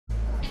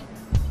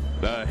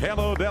The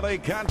Hello Deli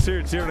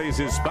Concert Series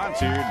is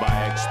sponsored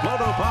by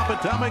Explodo Pop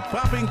Atomic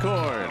Popping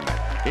Corn.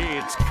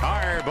 It's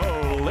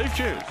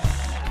Carbolicious.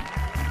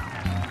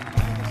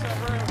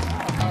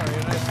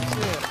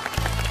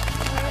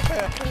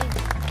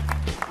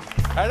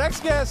 Our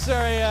next guests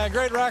are a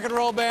great rock and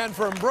roll band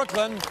from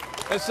Brooklyn.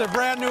 It's a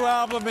brand new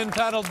album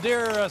entitled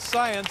Dear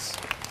Science.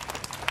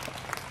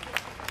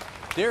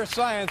 Dear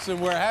Science,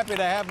 and we're happy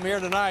to have them here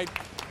tonight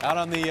out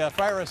on the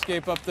fire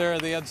escape up there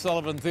at the Ed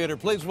Sullivan Theater.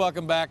 Please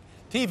welcome back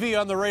TV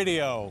on the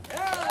Radio.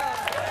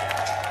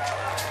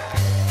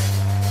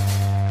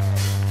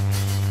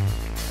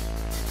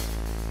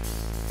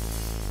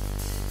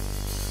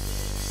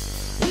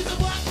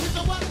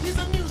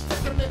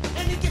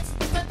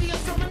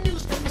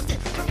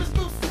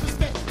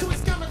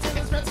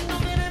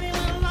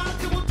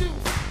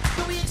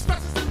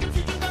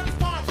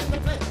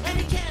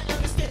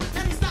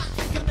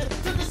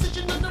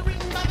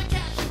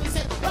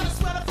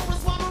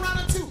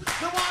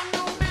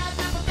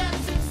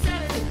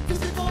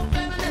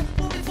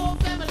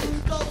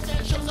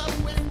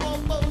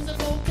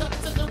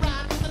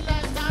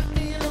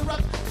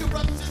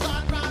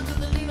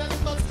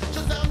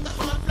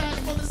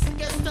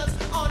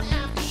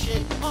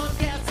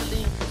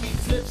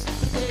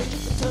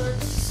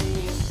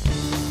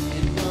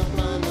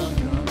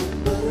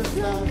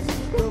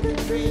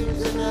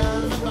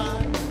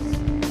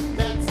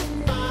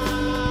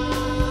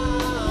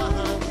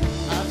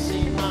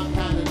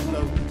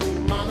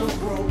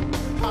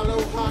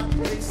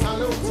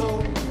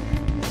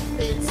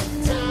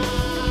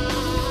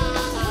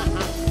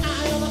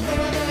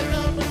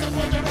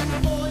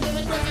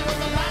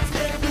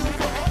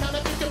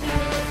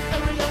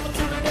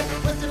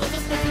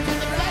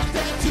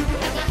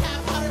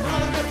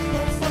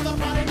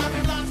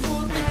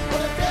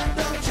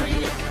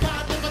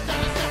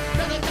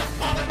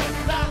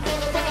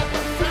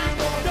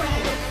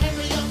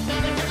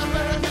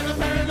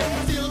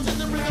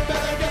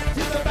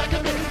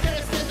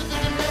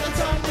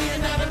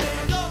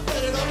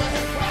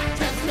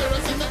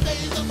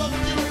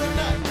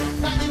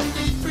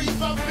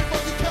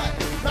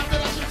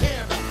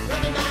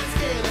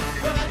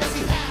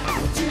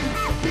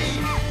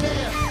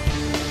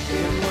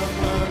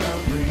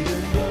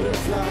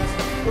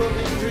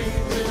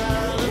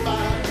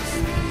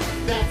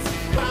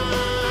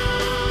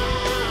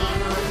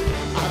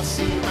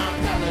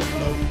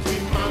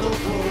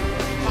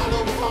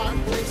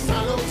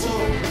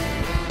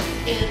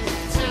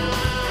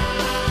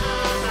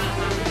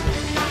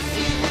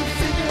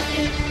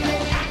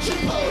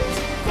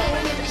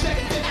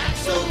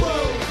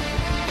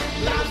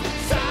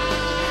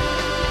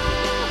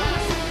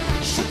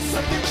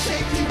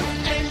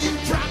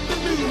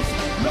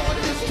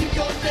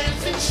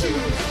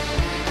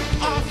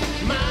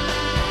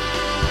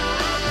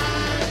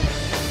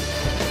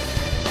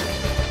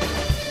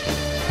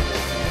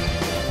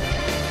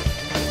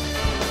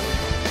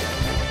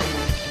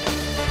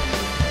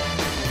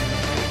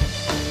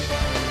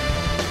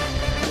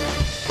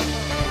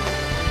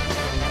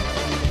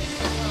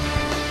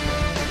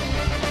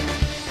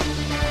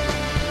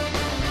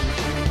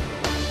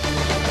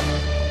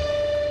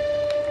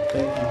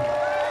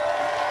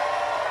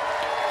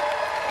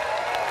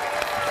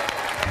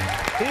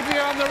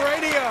 TV on the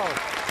Radio.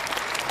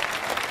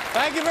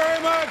 Thank you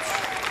very much.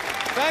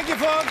 Thank you,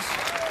 folks.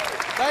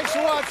 Thanks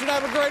for watching.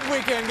 Have a great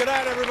weekend. Good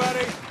night,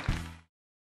 everybody.